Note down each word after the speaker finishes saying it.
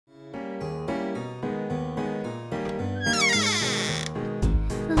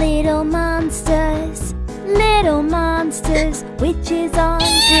Little monsters, little monsters, witches on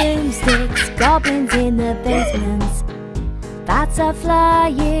broomsticks, goblins in the basements, bats are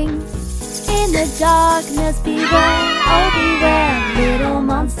flying in the darkness. Beware, oh beware, little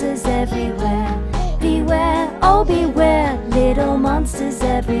monsters everywhere. Beware, oh beware, little monsters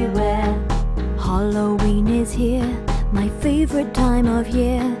everywhere. Halloween is here, my favorite time of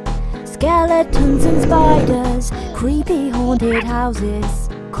year. Skeletons and spiders, creepy haunted houses,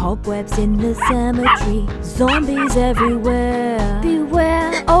 cobwebs in the cemetery, zombies everywhere.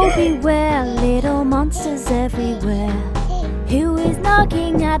 Beware, oh beware, little monsters everywhere. Who is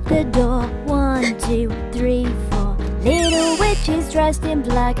knocking at the door? 1, 2, 3, 4. Little witches dressed in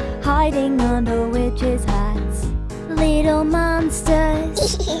black, hiding under witches' hats. Little monsters,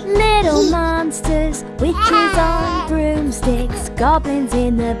 witches on broomsticks, goblins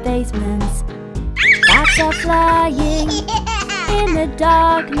in the basements, bats are flying in the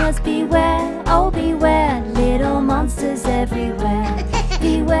darkness. Beware, oh beware, little monsters everywhere.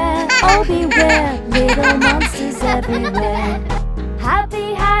 Beware, oh beware, little monsters everywhere.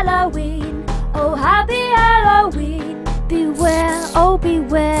 Happy Halloween, oh happy Halloween. Beware, oh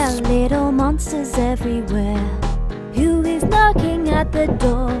beware, little monsters everywhere. Who is knocking at the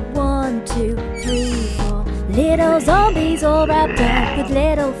door? 1, 2, 3, 4. Little zombies all wrapped up with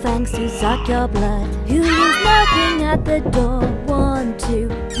little fangs to suck your blood. Who is knocking at the door? 1, 2,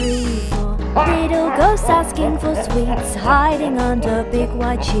 3, 4. Little ghosts asking for sweets, hiding under big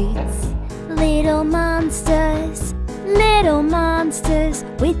white sheets. Little monsters,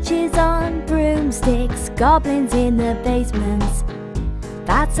 witches on broomsticks, goblins in the basements,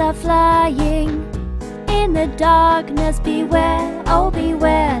 bats are flying in the darkness. Beware, oh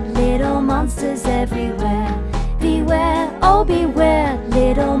beware, little monsters everywhere. Beware, oh beware,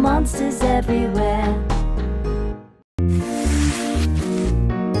 little monsters everywhere.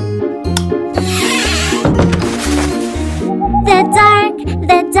 The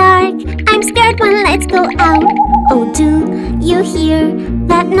dark, I'm scared when lights go out. Oh, do you hear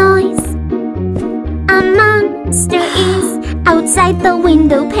that noise? A monster is outside the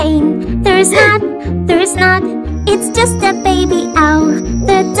window pane. There's not, it's just a baby owl.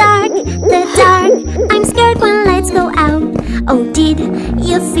 The dark, I'm scared when lights go out. Oh, did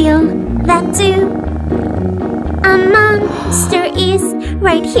you feel that too? A monster is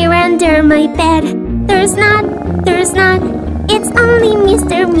right here under my bed. There's not, it's only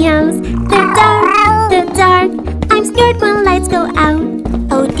Mr. Meows. The dark, I'm scared when lights go out.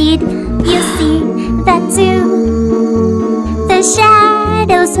 Oh, did you see that too? The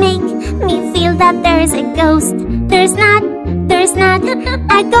shadows make me feel that there's a ghost. There's not,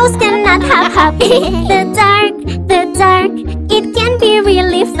 a ghost cannot have happy. The dark, it can be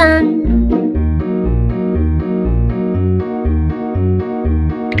really fun.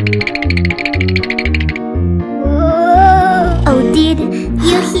 Oh, did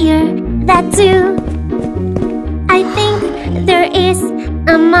you hear that too? I think there is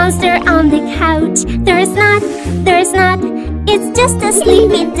a monster on the couch. There's not, it's just a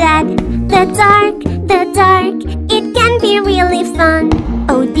sleepy dad. The dark, it can be really fun.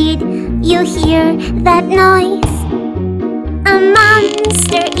 Oh, did you hear that noise? A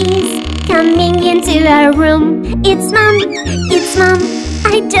monster is coming into our room. It's mom,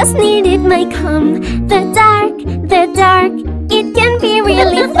 I just needed my cum. The dark, it can be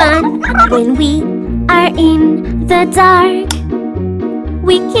really fun. When we are in the dark,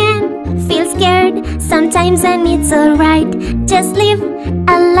 we can feel scared sometimes, and it's alright. Just leave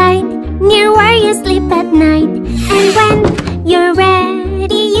a light near where you sleep at night. And when you're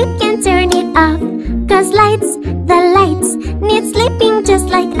ready, you can turn it off, 'cause the lights need sleeping just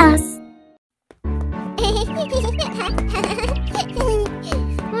like us.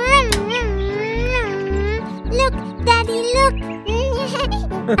 Look, Daddy, look!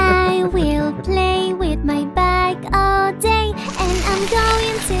 I will play with my bag all day, and I'm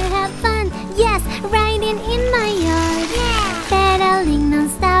going to have fun. Yes, riding in my yard. Yeah. Pedaling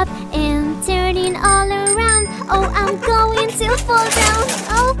non-stop and turning all around. Oh, I'm going to fall down.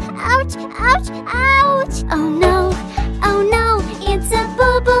 Oh, ouch, ouch, ouch. Oh no, it's a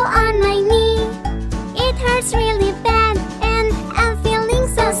boo-boo on my knee. It hurts really bad, and I'm feeling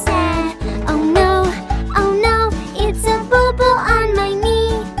so sad. Oh no, it's a boo-boo on my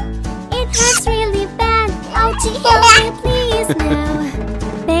knee. It hurts really bad. Ouchie, help me please now.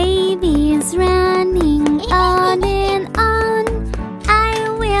 Baby is running on and on. I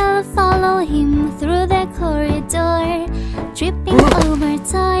will follow him through the corridor. Tripping over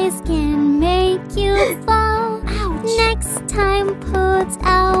toys can make you fall.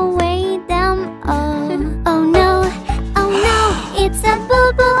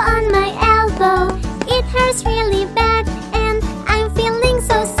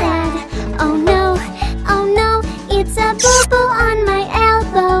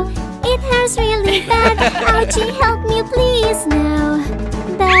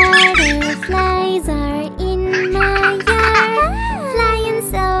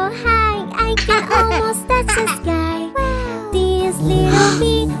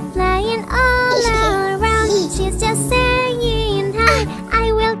 bee flying all around. She's just saying hi.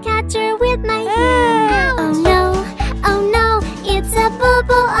 I will catch her with my hand. Oh no, it's a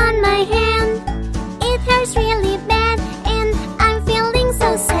bubble on my hand. It hurts really bad and I'm feeling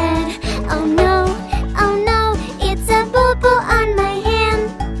so sad. Oh no, it's a bubble on my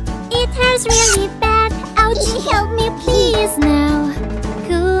hand. It hurts really bad. Ouchie, help me please now.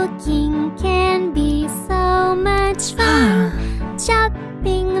 Cooking can be so much fun.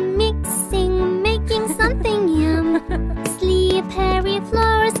 Chopping, mixing, making something yum. Slippery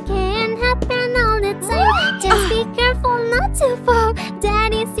floors can happen all the time. Just be careful not to fall.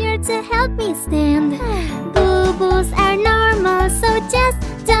 Daddy's here to help me stand. Boo-boos are normal, so just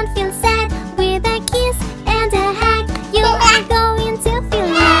don't feel sad. With a kiss and a hug, you are going to feel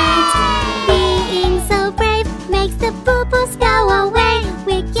right. Being so brave makes the boo-boos go away.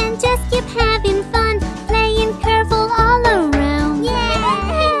 We can just keep having fun, playing careful all around.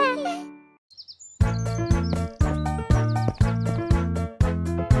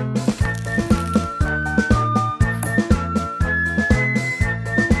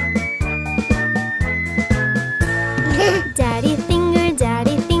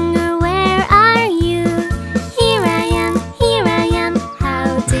 Daddy finger, where are you? Here I am,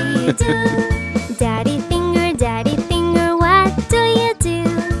 how do you do? Daddy finger, what do you do?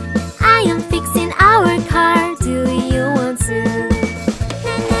 I am fixing our car, do you want to?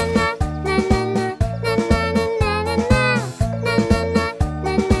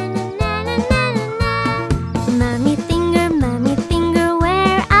 Mommy finger,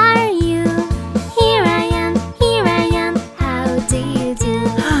 where are you? Here I am, how do you do?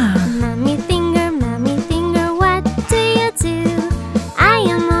 Mommy finger, what do you do? I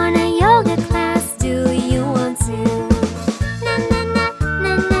am on a yoga class, do you want to?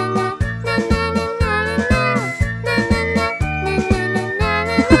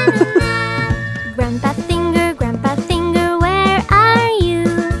 Grandpa finger, where are you?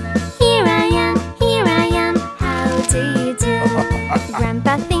 Here I am, how do you do?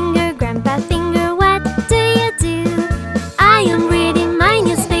 Grandpa finger, what do you do? I am reading my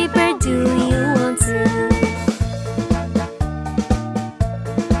newspaper, do you want to?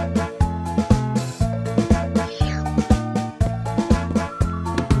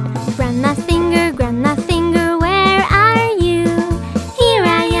 Grandma finger, where are you? Here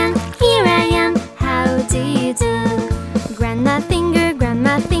I am, how do you do? Grandma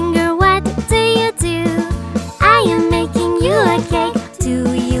finger, what do you do? I am making you a cake,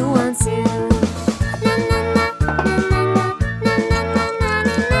 do you want to?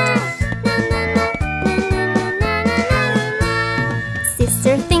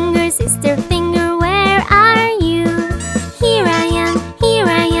 Sister finger, where are you? Here I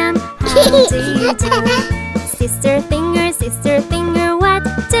am, how do you do? Sister finger, what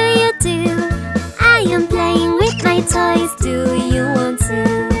do you do? I am playing with my toys, do you want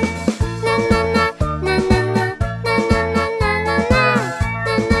to?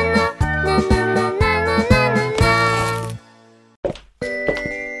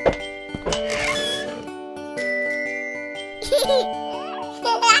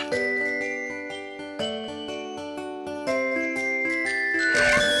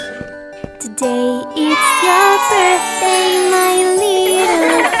 Today it's your birthday, my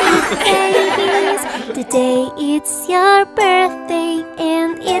little babies. Today it's your birthday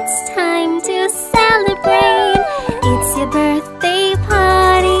and it's time to celebrate. It's your birthday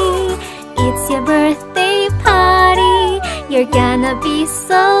party. It's your birthday party. You're gonna be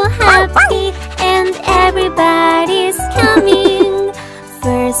so happy and everybody's coming.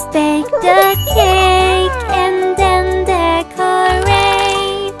 First bake the cake and then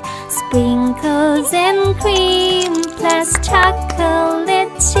decorate. Sprinkles and cream plus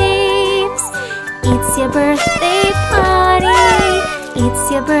chocolate chips. It's your birthday party.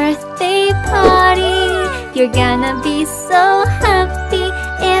 It's your birthday party. You're gonna be so happy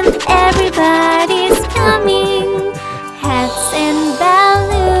and everybody's coming. Hats and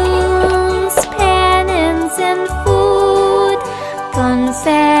balloons, pennants and food,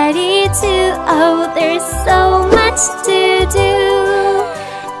 confetti too. Oh, there's so much to do.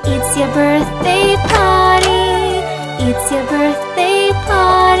 It's your birthday party. It's your birthday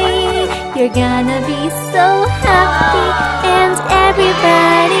party. You're gonna be so happy and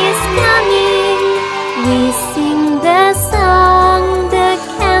everybody's coming. We sing the song, the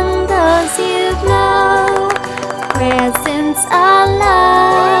candles you blow. Presents are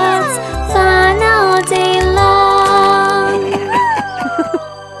lots, fun all day long.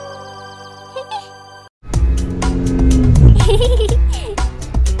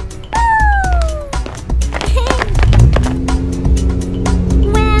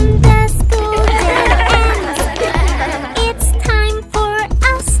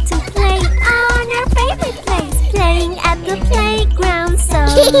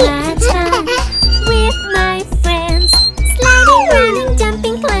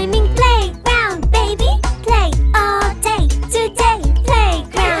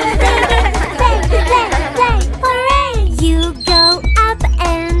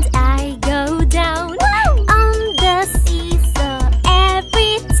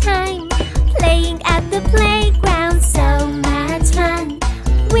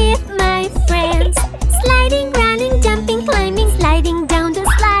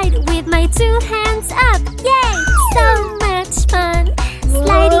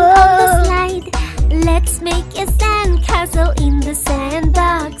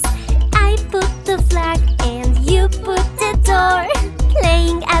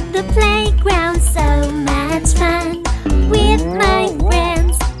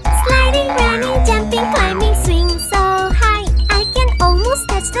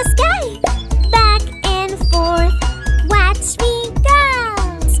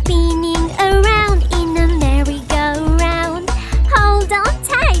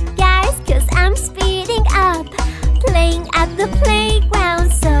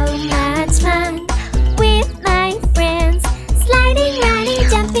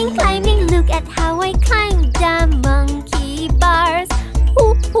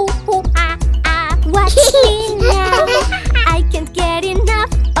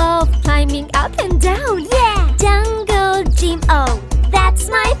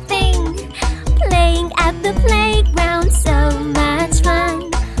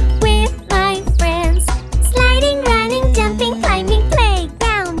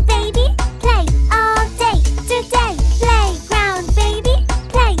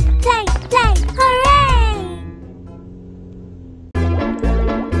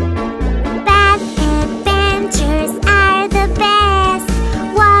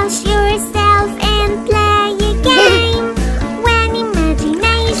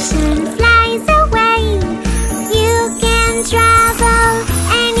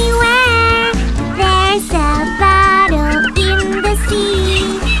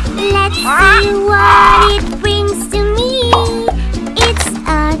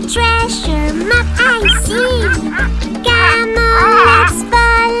 see. Come on, let's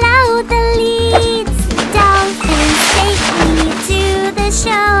follow the leads. Dolphins take me to the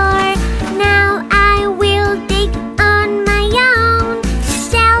shore. Now I will dig on my own.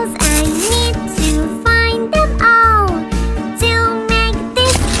 Shells, I need to find them all to make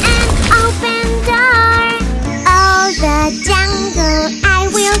this an open door. All the jungle I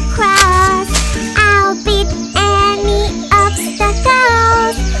will cross. I'll beat any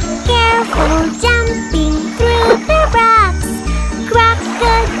obstacles. Careful jumping through the rocks.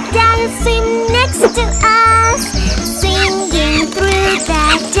 Crocodiles swim next to us. Swinging through the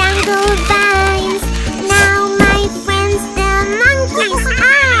jungle vines. Now my friends the monkeys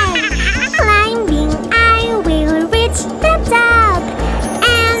are. Climbing I will reach the top.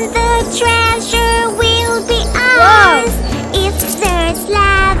 And the treasure will be ours. If there's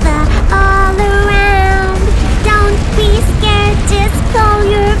lava all around, don't be scared, just call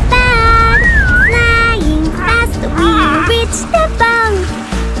your bag. Flying fast we reach the boat.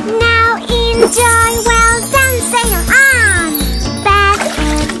 Now enjoy, well done, sail on. Bad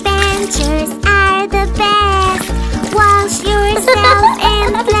adventures are the best. Wash yourself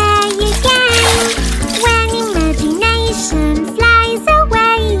and play again. When imagination flies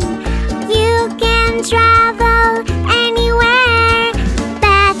away, you can travel anywhere.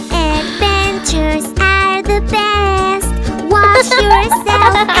 Bad adventures are the best. Wash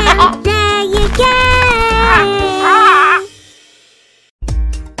yourself and play again.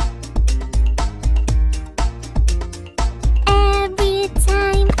 Every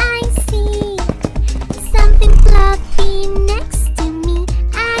time I see something fluffy next to me,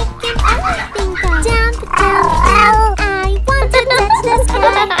 I can only think of jump, jump, jump. I want to touch the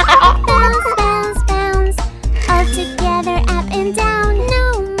sky. Bounce, bounce, bounce. All together up and down. No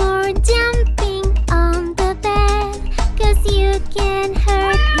more jumping on the bed, 'cause you can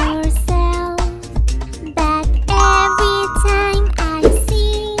hurt yourself. Back every time I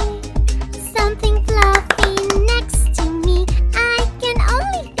see something fluffy next to me, I can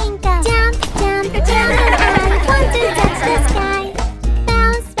only think of jump, jump, jump. I want to touch the sky.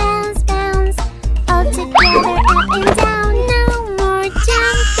 Bounce, bounce, bounce. All together up and down. No more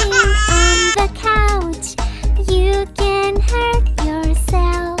jumping on the couch. You can hurt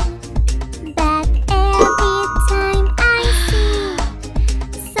yourself. Back every time I see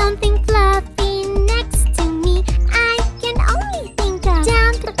something fluffy next to me, I can only think of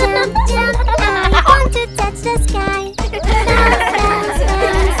jump, jump, jump. I want to touch the sky. Bounce, bounce,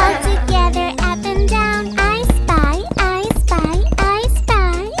 bounce. All together up and down. I spy, I spy, I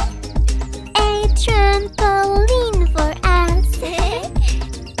spy a trampoline for us.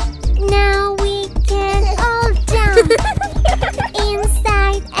 Now we can all jump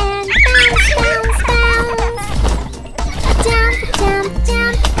inside and bounce, bounce, bounce. Jump, jump,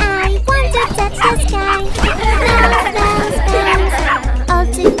 jump. I want to touch the sky. Bounce, bounce, bounce. All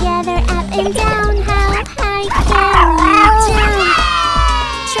together up and down. How high can we jump?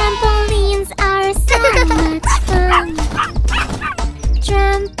 Trampolines are so much fun.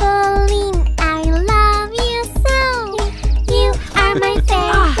 Trampoline, I love you so. You are my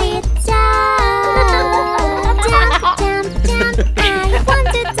favorite doll. Jump, jump, jump. I want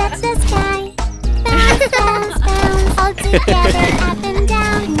to touch the sky. Bounce, bounce, bounce. All together up and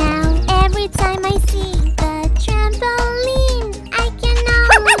down. Now every time I see the trampoline, I can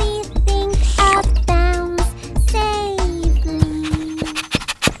only think of bounce safely.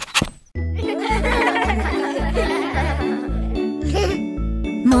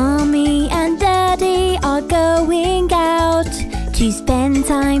 Mommy and Daddy are going out to spend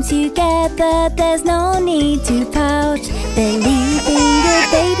time together. There's no need to pout. They're leaving the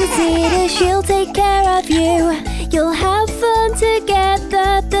babysitter, she'll take care of you. You'll have fun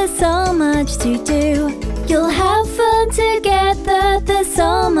together, there's so much to do. You'll have fun together, there's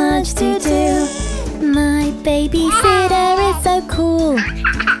so much to do. My babysitter is so cool.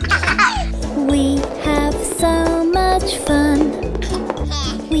 We have so much fun.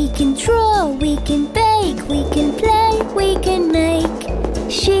 We can draw, we can bake, we can play, we can make.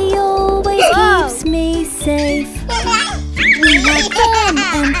 She always keeps me safe. We have fun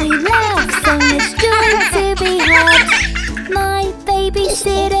and we laugh, so much joy to be had. My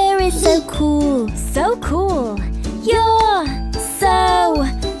babysitter is so cool, so cool. You're so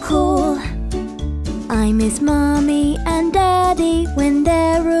cool. I miss Mommy and Daddy when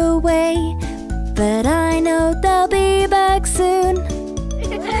they're away, but I know they'll be back soon.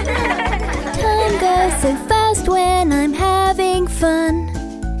 Time goes so fast when I'm having fun.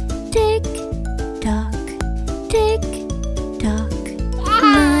 Tick tock, tick tock.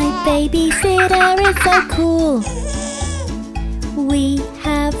 My babysitter is so cool. We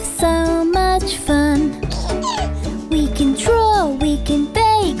have so much fun.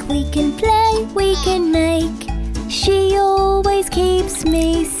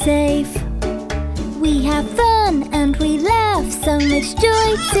 have fun and we laugh, so much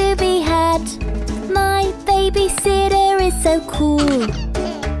joy to be had. My babysitter is so cool.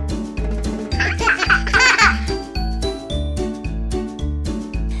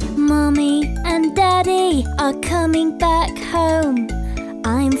 Mommy and Daddy are coming back home.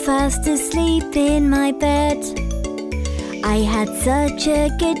 I'm fast asleep in my bed. I had such a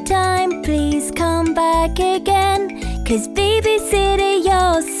good time, please come back again. 'Cause babysitter,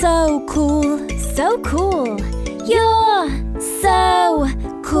 you're so cool. So cool. You're so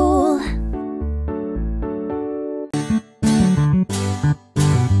cool.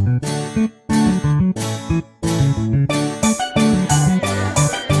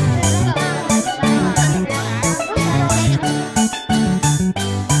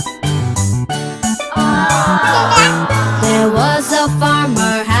 There was a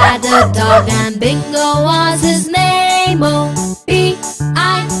farmer, had a dog, and Bingo was his name. Oh,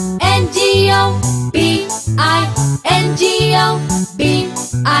 B-I-N-G-O, B-I-N-G-O,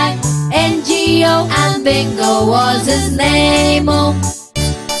 B-I-N-G-O, and Bingo was his name. Oh.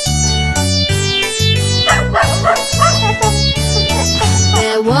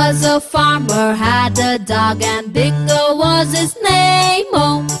 There was a farmer, had a dog, and Bingo was his name.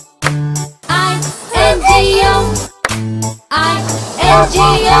 Oh, I-N-G-O,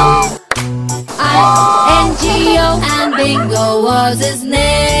 I-N-G-O, I-N-G-O, and Bingo was his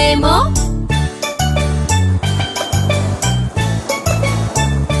name. Oh.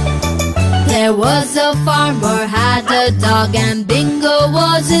 There was a farmer, had a dog, and Bingo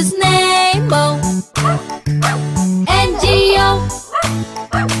was his name. Oh, N-G-O,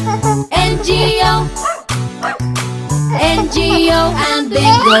 N-G-O, N-G-O, and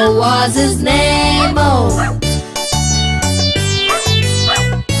Bingo was his name. Oh.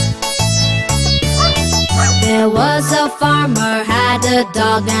 There was a farmer, had a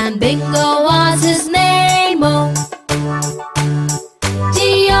dog, and Bingo was his name. Oh,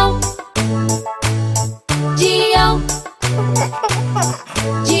 G-O, G-O,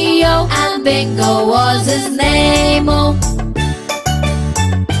 G-O, and Bingo was his name. Oh.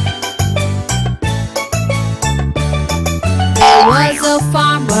 There was a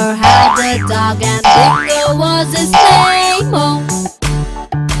farmer, had a dog, and Bingo was his name. Oh,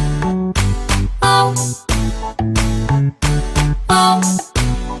 oh, oh,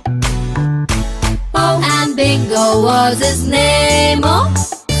 oh, and Bingo was his name. Oh.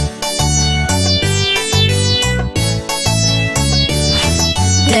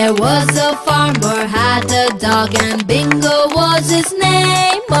 There was a farmer, had a dog, and Bingo was his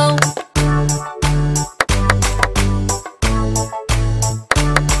name. Oh.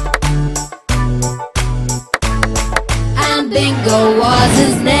 And Bingo was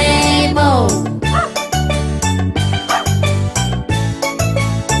his name. Oh.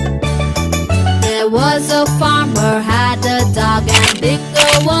 There was a farmer, had a dog, and Bingo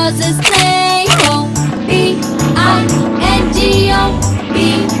was his name. Oh, B-I-N-G-O,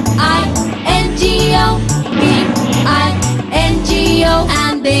 B-I-N-G-O, B-I-N-G-O,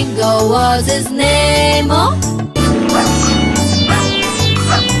 and Bingo was his name. Oh.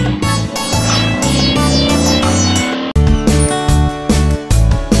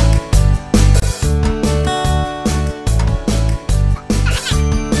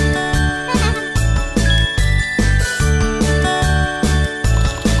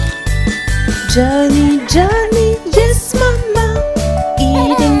 Johnny, Johnny, yes mama.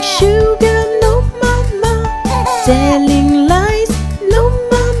 Eating sugar, no mama. Telling lies, no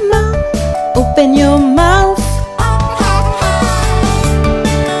mama. Open your mouth.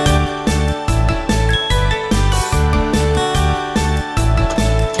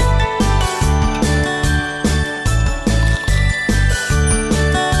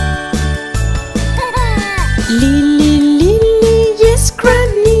 Lily, Lily, yes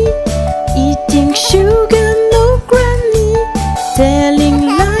granny. Eating sugar, no granny. Telling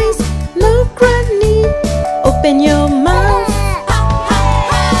lies, no granny. Open your mouth.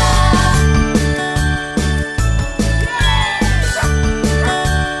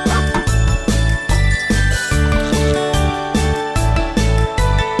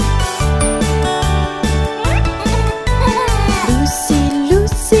 Lucy,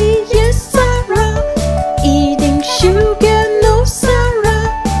 Lucy, yes Sarah. Eating sugar, no Sarah.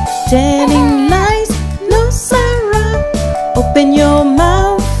 Telling lies, no Sarah. Open your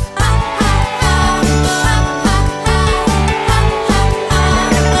mouth.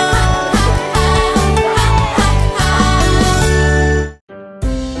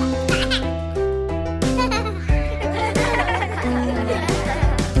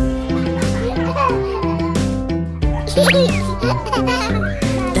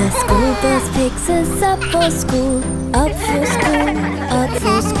 The school bus picks us up for school, up for school, up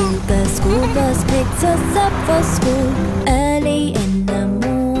for school. The school bus picks us up for school early in the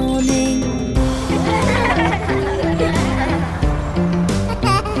morning.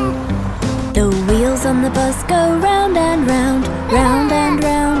 The wheels on the bus go round and round, round and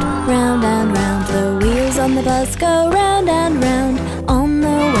round, round and round. The wheels on the bus go round and round on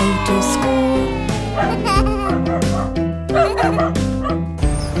the way to school.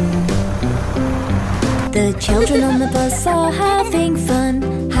 The children on the bus are having fun,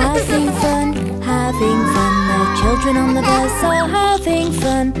 having fun, having fun. The children on the bus are having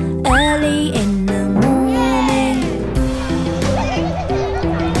fun early in the morning.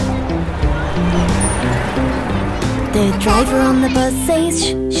 The driver on the bus says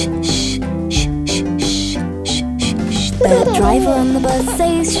shh, shh, shh, shh, shh, shh, shh, shh. The driver on the bus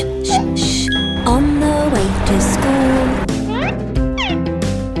says shh, shh, shh, on the way to school.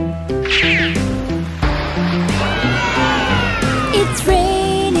 It's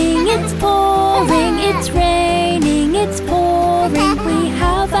raining, it's pouring, it's raining, it's pouring. We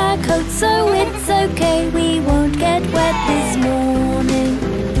have our coats, so it's okay, we won't get wet this morning.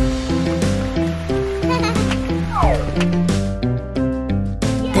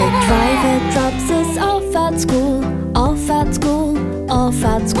 The driver drops us off at school, off at school, off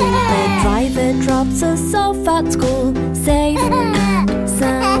at school. The driver drops us off at school, safe and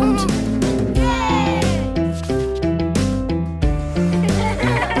sound.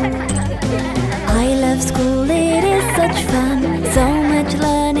 I love school, it is such fun, so much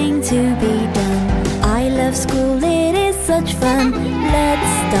learning to be done. I love school, it is such fun, let's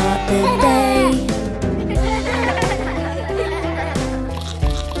start the day.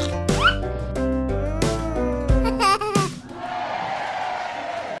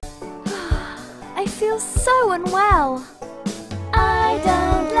 I feel so unwell. I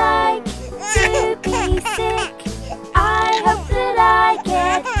don't like to be sick. I hope that I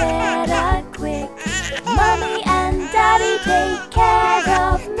get better quick. Mommy and Daddy take care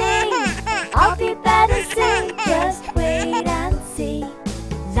of me. I'll be better soon, just wait and see.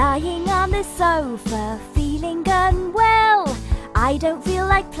 Lying on the sofa, feeling unwell. I don't feel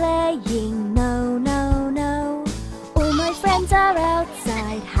like playing, no, no, no. All my friends are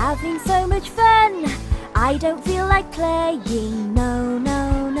outside, having so much fun. I don't feel like playing, no,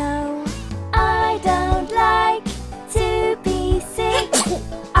 no, no. I don't like to be sick.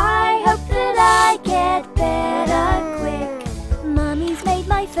 I hope that I get better quick. Mummy's made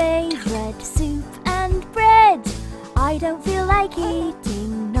my favorite soup and bread. I don't feel like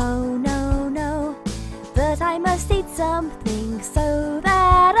eating, no, no, no. But I must eat something so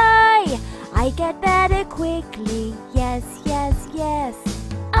that I get better quickly, yes, yes, yes.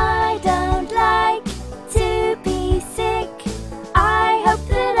 I don't like to be sick. I hope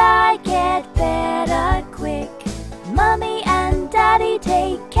that I get better quick. Mommy and Daddy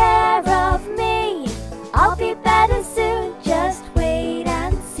take care of me. I'll be better soon, just wait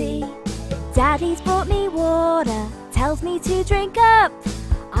and see. Daddy's brought me water, tells me to drink up.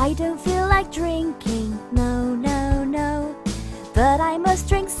 I don't feel like drinking, no, no, no. But I must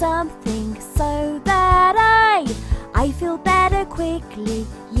drink something so that I feel better quickly,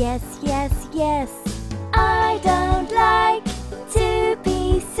 yes, yes, yes. I don't like to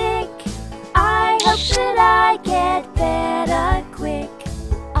be sick. I hope that I get better quick.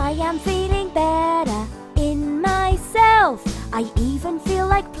 I am feeling better in myself. I even feel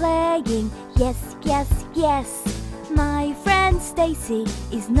like playing, yes, yes, yes. My friend Stacy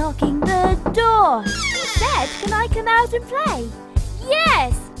is knocking the door. She said, can I come out and play?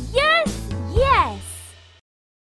 Yes, yes, yes.